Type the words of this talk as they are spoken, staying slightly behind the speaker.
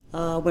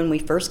When we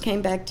first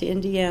came back to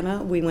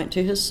Indiana, we went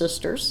to his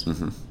sister's,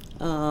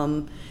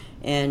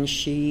 and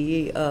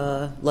she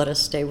let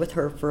us stay with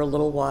her for a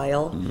little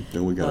while.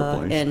 Then we got a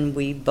place. And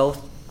we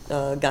both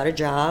got a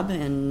job,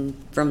 and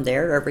from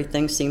there,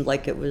 everything seemed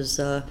like it was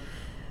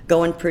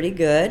going pretty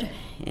good.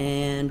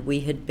 And we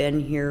had been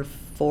here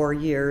 4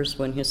 years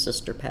when his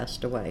sister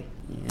passed away.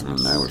 And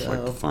that was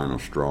like the final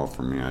straw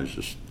for me.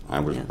 I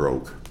was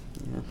broke.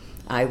 Yeah.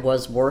 I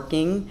was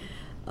working.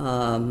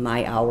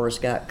 My hours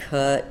got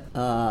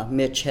cut.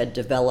 Mitch had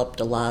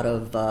developed a lot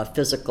of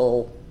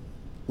physical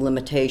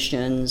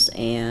limitations,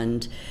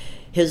 and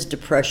his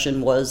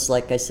depression was,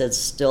 like I said,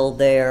 still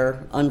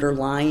there,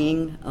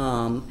 underlying,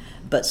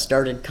 but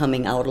started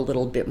coming out a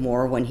little bit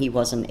more when he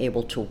wasn't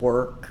able to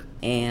work,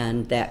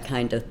 and that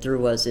kind of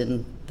threw us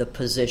in the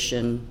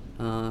position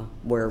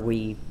where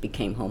we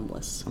became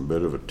homeless. A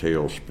bit of a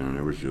tailspin.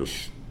 It was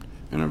just,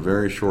 in a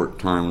very short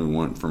time, we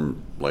went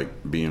from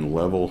like being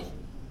level,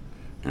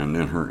 and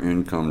then her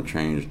income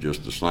changed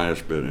just the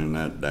slightest bit, and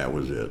that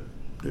was it.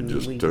 It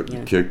just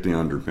kicked the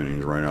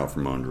underpinnings right out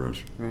from under us.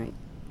 Right.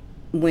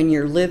 When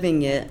you're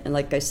living it, and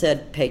like I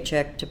said,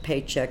 paycheck to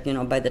paycheck,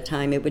 by the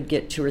time it would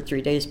get 2 or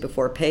 3 days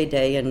before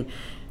payday, and,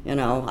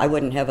 I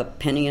wouldn't have a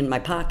penny in my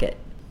pocket.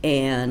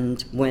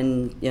 And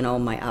when,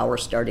 my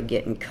hours started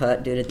getting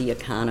cut due to the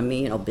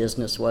economy,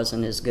 business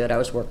wasn't as good. I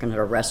was working at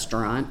a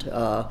restaurant,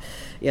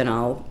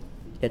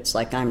 it's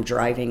like I'm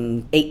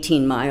driving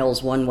 18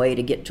 miles one way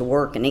to get to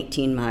work and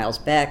 18 miles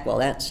back. Well,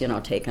 that's,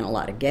 taking a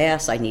lot of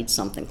gas. I need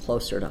something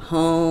closer to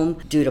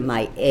home. Due to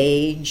my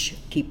age,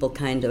 people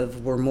kind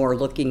of were more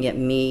looking at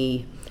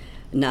me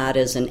not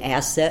as an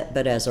asset,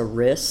 but as a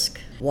risk.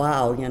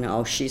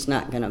 Wow, she's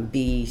not going to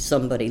be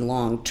somebody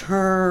long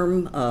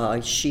term.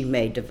 She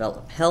may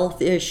develop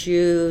health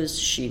issues.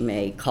 She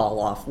may call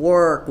off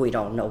work. We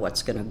don't know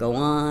what's going to go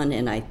on.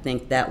 And I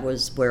think that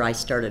was where I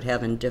started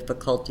having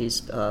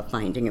difficulties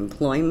finding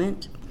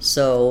employment.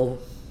 So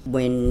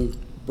when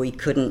we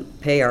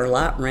couldn't pay our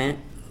lot rent,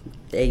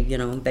 they,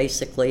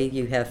 basically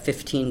you have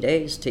 15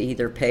 days to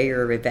either pay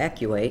or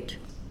evacuate,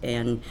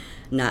 and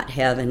not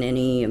having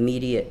any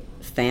immediate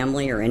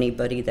family or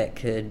anybody that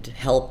could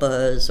help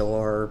us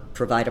or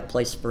provide a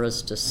place for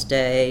us to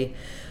stay.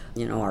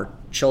 Our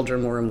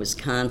children were in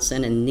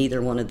Wisconsin, and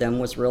neither one of them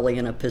was really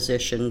in a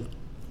position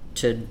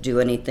to do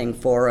anything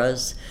for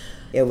us.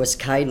 It was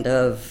kind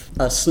of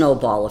a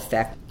snowball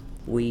effect.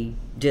 We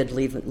did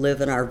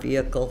live in our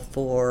vehicle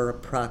for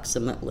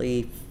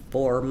approximately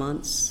 4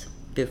 months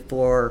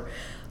before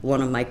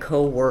one of my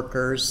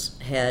co-workers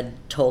had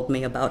told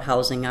me about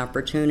housing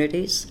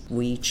opportunities.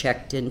 We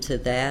checked into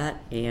that,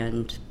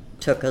 and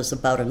took us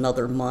about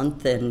another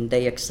month, and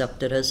they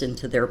accepted us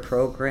into their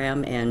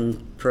program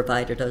and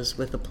provided us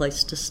with a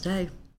place to stay.